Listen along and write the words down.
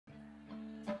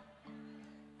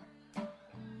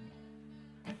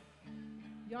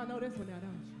Y'all know this one now,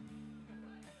 don't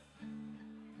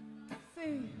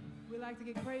you? See, we like to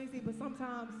get crazy, but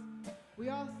sometimes we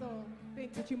also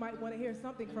think that you might want to hear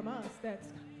something from us that's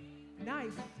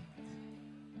nice,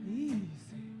 easy.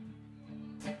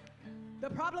 The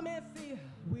problem is, see,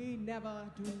 we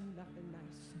never do nothing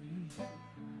nice and easy.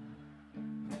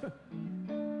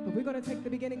 But we're gonna take the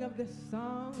beginning of this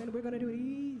song and we're gonna do it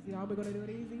easy. We're gonna do it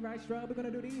easy, right, Strub? We're gonna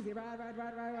do it easy, right.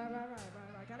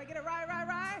 Can I get it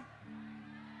right?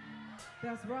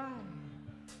 That's right.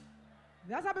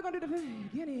 That's how we're gonna do the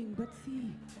beginning. But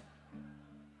see,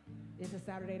 it's a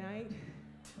Saturday night,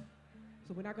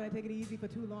 so we're not gonna take it easy for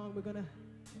too long. We're gonna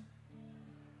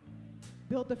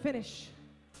build the finish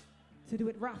to do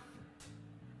it rough.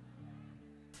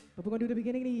 But we're gonna do the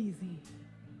beginning easy,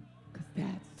 because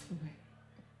that's the way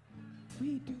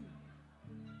we do.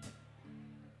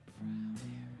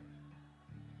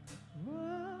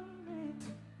 Rolling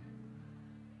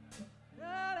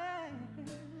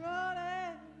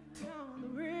on the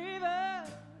river.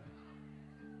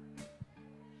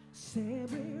 Say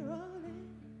we're rolling.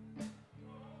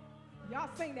 Y'all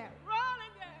sing that.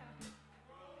 Rolling, yeah.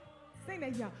 Sing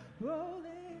that, y'all.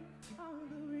 Rolling on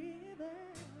the river.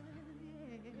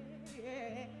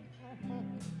 Yeah.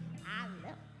 I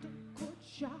left a good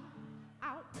job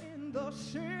out in the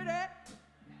city,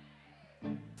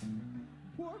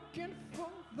 working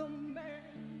for the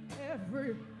man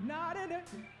every night and day.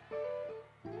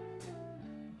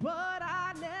 But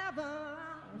I never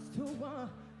lost to 1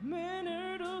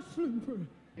 minute of sleep,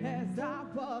 as I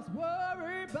was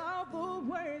worried about the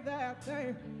way that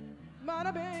they might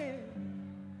have been.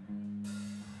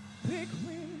 Big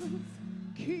wheels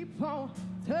keep on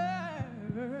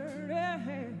turning,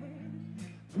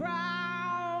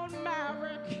 proud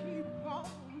Mary keep on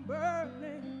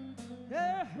burning,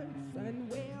 yes, and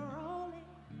we're rolling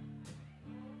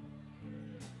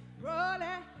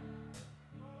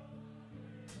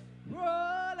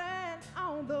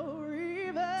on the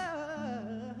river.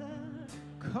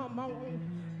 Come on,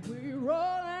 we're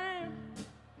rolling,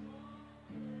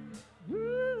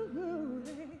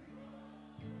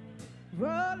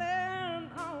 rolling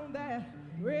on that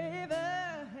river.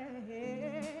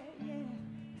 Yeah.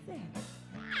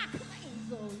 I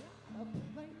claim a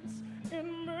place in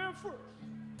Memphis.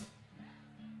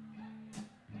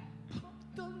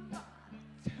 Pumped a lot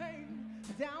of tame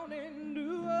down in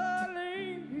New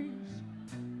Orleans,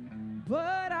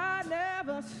 but I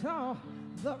never saw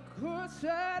the good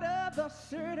side of the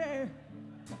city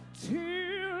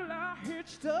till I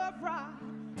hitched a ride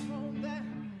on that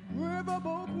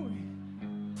riverboat queen.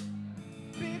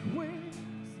 Big wings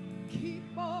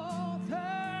keep on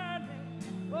turning.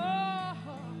 Oh,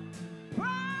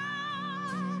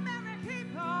 proud Mary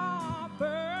keep on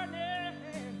burning.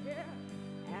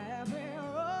 And we're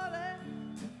rolling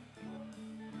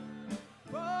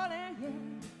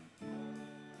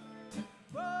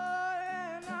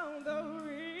on the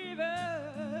river.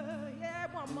 Yeah,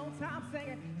 one more time, sing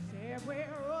it. Say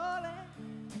we're rolling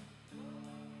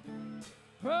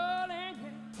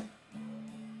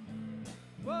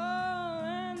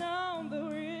on the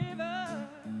river.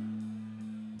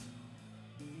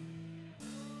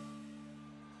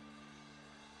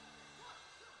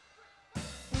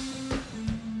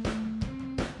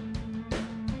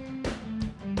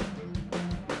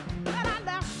 But I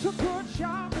left a good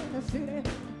job in the city,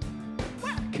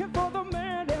 working for the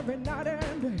man every night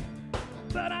and day.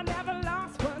 But I never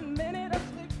lost 1 minute of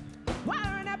sleep,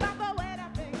 worrying about the way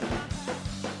that things are.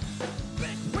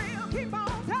 Big wheel keep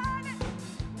on turning,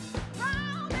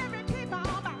 round every keep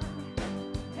on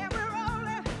burning, and we're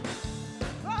rolling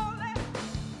on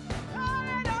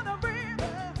the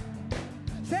river.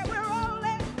 Say we're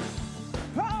rolling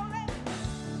on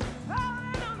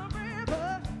the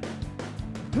river.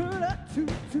 Toot.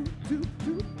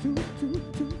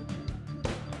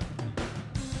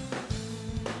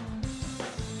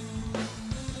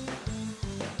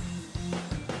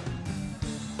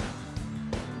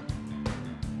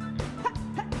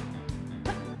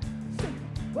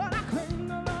 Well, I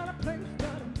claimed a lot of places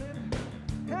down in Memphis,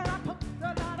 and I pumped a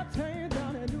lot of trains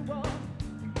down in New Orleans,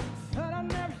 but I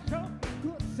never saw the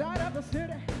good side of the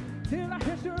city till I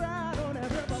hitched a ride on that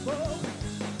riverboat.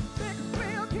 Big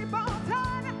wheel keep on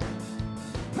turning,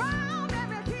 round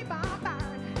every keep on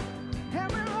burning,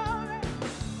 and we're rolling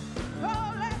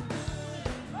on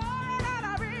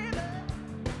the river.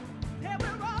 Yeah,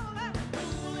 we're rolling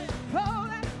on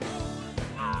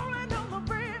the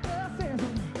river. Says,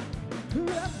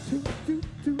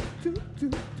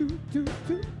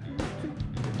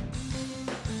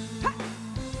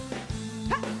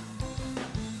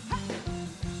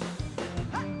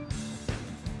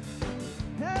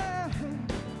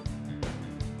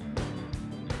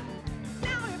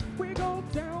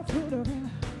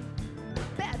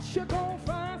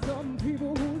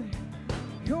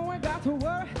 ain't got to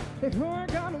worry if you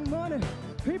ain't got no money.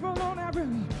 People on that river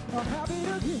are happy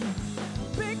to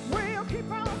give. Big wheel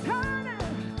keep on turning.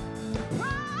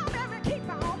 Proud keep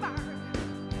on burning.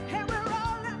 And we're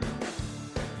rolling,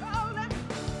 rolling,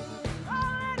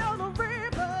 rolling on the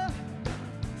river.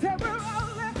 Say we're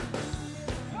rolling,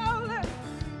 rolling,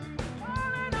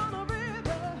 rolling on the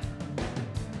river.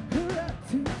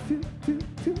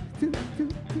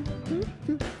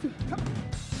 Come on.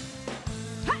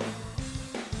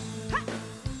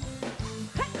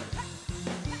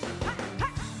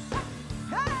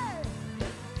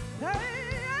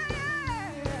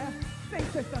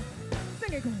 Sister,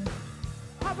 sing it, girl.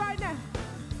 All right now.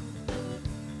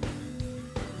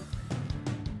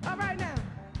 All right now.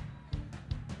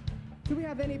 Do we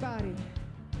have anybody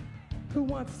who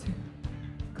wants to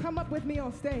come up with me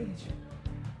on stage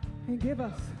and give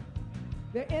us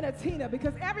their inner Tina?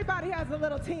 Because everybody has a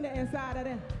little Tina inside of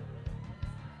them.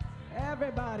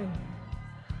 Everybody.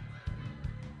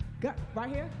 Got right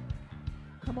here?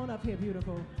 Come on up here,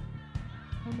 beautiful.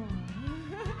 Come on.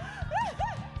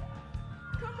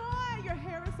 Come on, your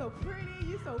hair is so pretty.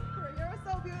 You're so pretty. You're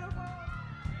so beautiful.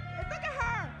 And look at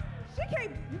her. She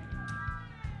can't.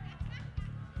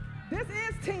 This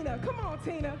is Tina. Come on,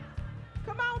 Tina.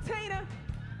 Come on, Tina.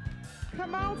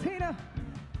 Come on, Tina.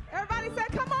 Everybody say,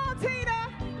 come on, Tina.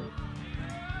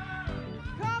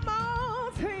 Come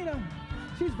on, Tina.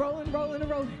 She's rolling, rolling, and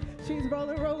rolling. She's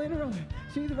rolling, rolling, and rolling.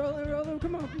 She's rolling, rolling.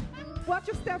 Come on. Watch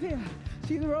your step here.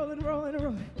 She's rolling, rolling, and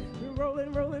rolling. She's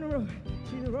rolling, rolling, and rolling.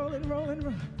 She's rolling, rolling,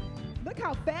 rolling. Look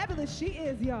how fabulous she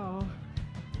is, y'all.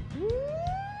 Woo!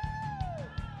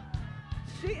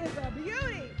 She is a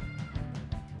beauty.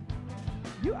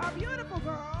 You are beautiful,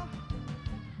 girl.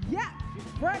 Yeah,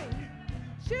 she's ready.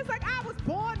 She's like, I was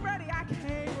born ready. I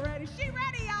came ready. She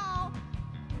ready, y'all.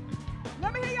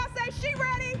 Let me hear y'all say, she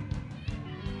ready.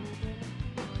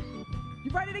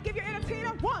 You ready to give your inner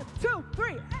Tina? 1, 2,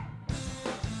 3. Hey.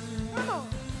 Come on.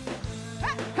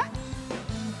 Hey, hey.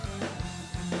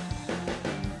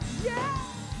 Yeah.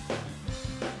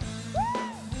 Woo.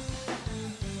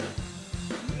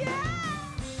 Yeah.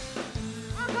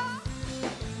 Uh-huh.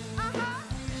 Uh-huh.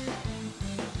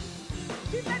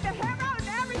 She let the hair out and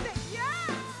everything. Yeah.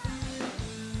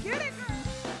 Get it, girl.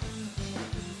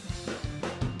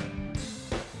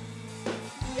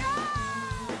 Yeah.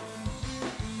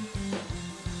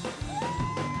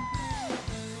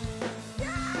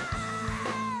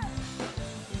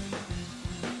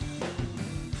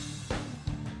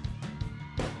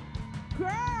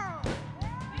 Girl!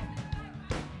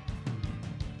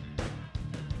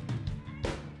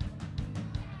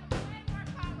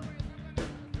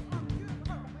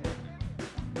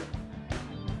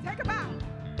 Take a bow.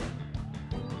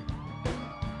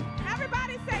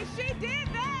 Everybody say she did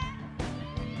that.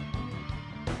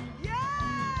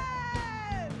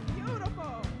 Yes!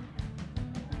 Beautiful.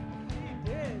 She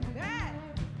did that.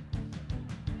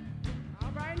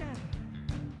 All right now.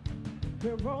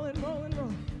 We're rolling, rolling,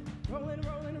 rolling. Rolling,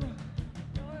 rolling, rolling,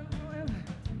 rolling, rolling,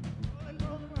 rolling,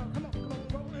 rolling, rolling. Come on, come on,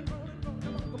 rolling, rolling, rolling.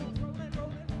 Come on, come on, rolling,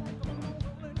 rolling, rolling. Come on,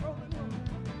 rolling, rolling,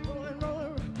 rolling, rolling,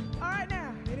 rolling. All right now,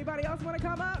 anybody else want to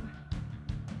come up?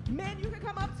 Men, you can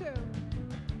come up too.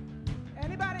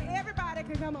 Anybody, everybody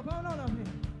can come up. Hold on up here.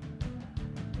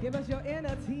 Give us your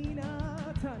inner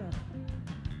Tina Turner.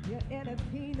 Your inner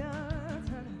Tina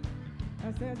Turner.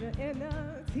 I said your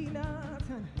inner Tina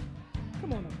Turner.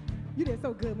 Come on up. You did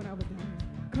so good when I was down here.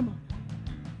 Come on.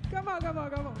 Come on, come on,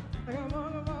 come on. Come on, come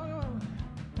on, come on.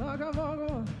 Oh, come on,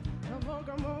 come on. Come on,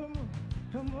 come on, come on.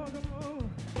 Come on, come on.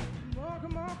 Come on,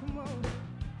 come on, come on.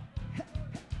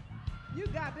 You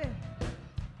got this.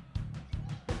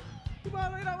 Come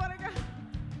on, you know what I got?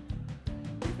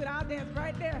 He said, I'll dance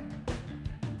right there.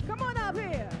 Come on up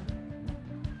here.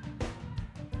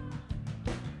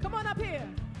 Come on up here.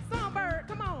 Songbird,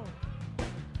 come on.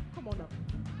 Come on up.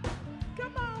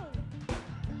 Come on.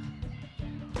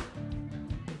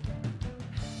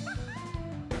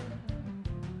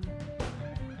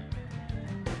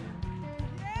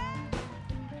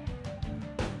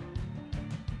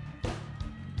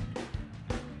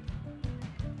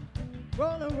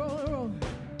 Rolling, rolling, rolling,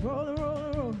 rolling,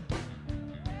 rolling, rolling.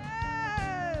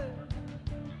 Yeah,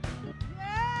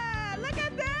 yeah, look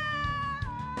at that.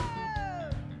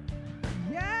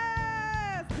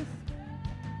 Yes.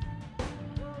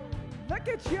 Look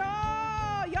at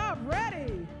y'all. Y'all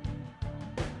ready.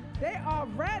 They are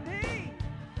ready.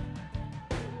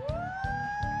 Woo.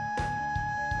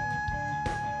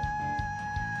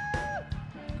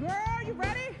 Girl, you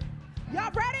ready?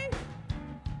 Y'all ready?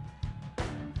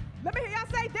 Let me hear y'all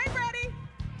say they ready.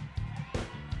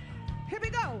 Here we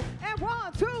go. And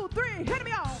 1, 2, 3, hit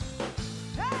me off.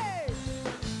 Hey.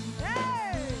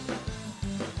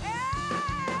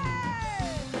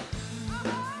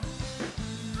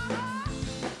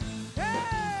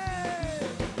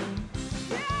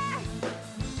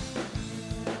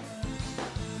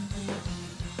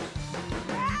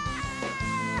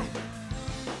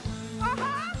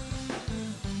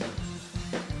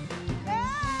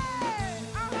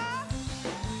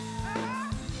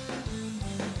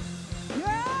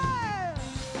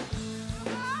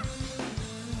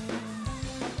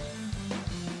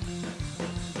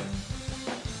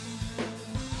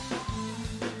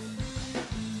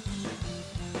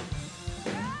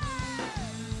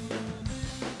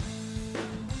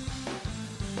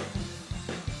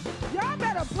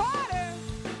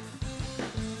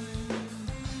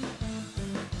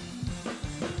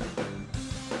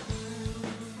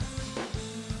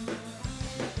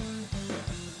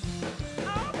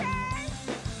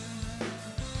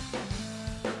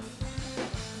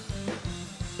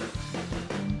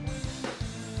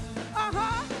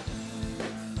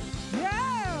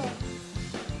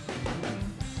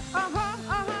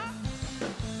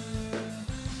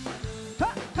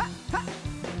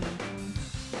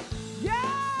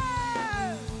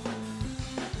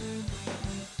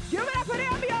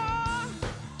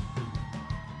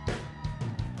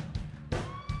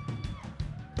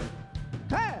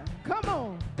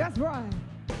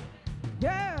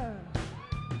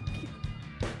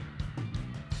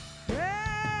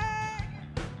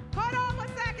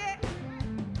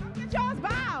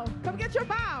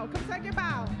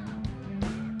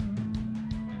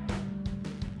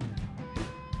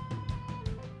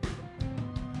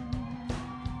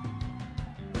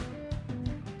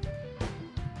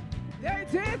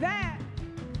 did that.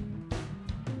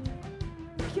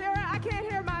 Kara, I can't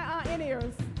hear my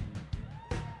in-ears.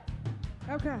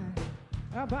 Okay.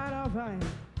 All right, all right.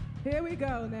 Here we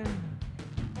go now.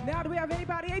 Now, do we have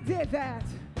anybody that did that?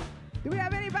 Do we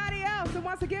have anybody else that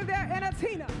wants to give their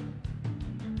Tina?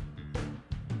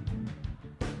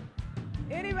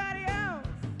 Anybody else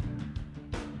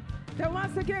that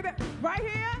wants to give it right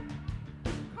here?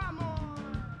 Come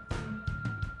on.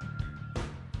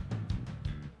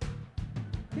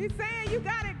 He's saying you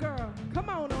got it, girl. Come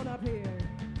on up here.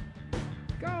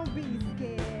 Don't be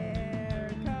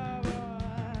scared. Come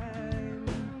on.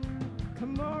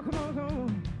 Come on, come on, come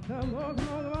on. Come on, come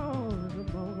on, come on.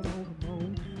 Come on, come on, come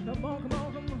on. Come on, come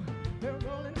on, come on. We're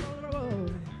rolling, rolling,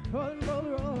 rolling. Rolling,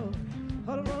 rolling, rolling.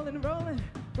 Rolling, rolling, rolling.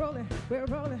 We're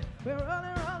rolling, we're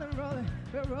rolling, rolling, rolling.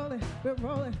 We're rolling, we're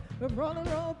rolling, we're rolling,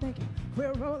 rolling. Thank you.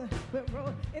 We're rolling, we're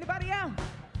rolling. Anybody else?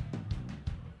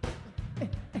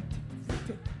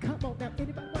 Come on now.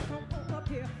 Anybody want to come on up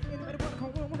here? Anybody want to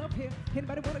come on up here?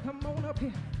 Anybody want to come on up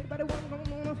here? Anybody want to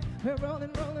come on up? We're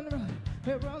rolling, rolling, rolling.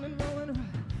 We're rolling, rolling, rolling.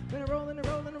 We're rolling,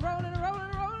 rolling, rolling, rolling,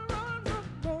 rolling, rolling,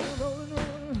 rolling, rolling,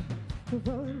 rolling. We're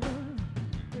rolling, rolling.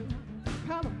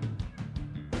 Come on.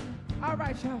 All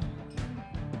right, y'all.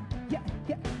 Yeah.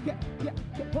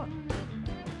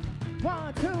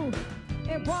 One, two,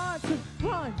 and 1, 2,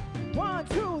 1, 1,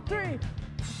 2, 3.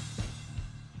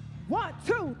 1,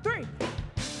 2, 3.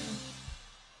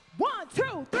 1,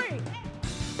 2, 3.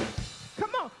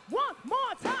 Come on, one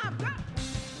more time. Go.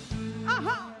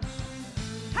 Uh-huh.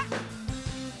 Ha. Ha.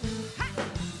 Ha.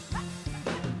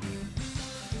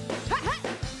 Ha. Ha.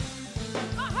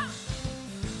 Uh-huh.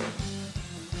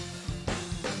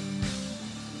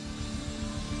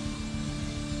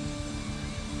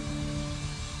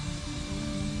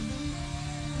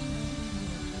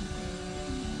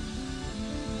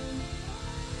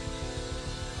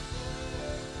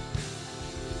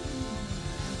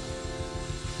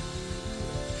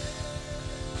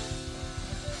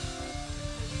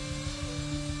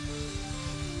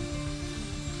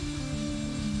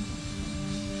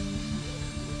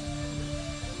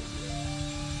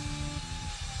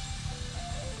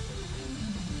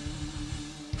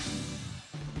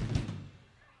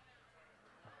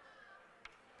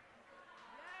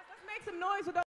 Make some noise with those.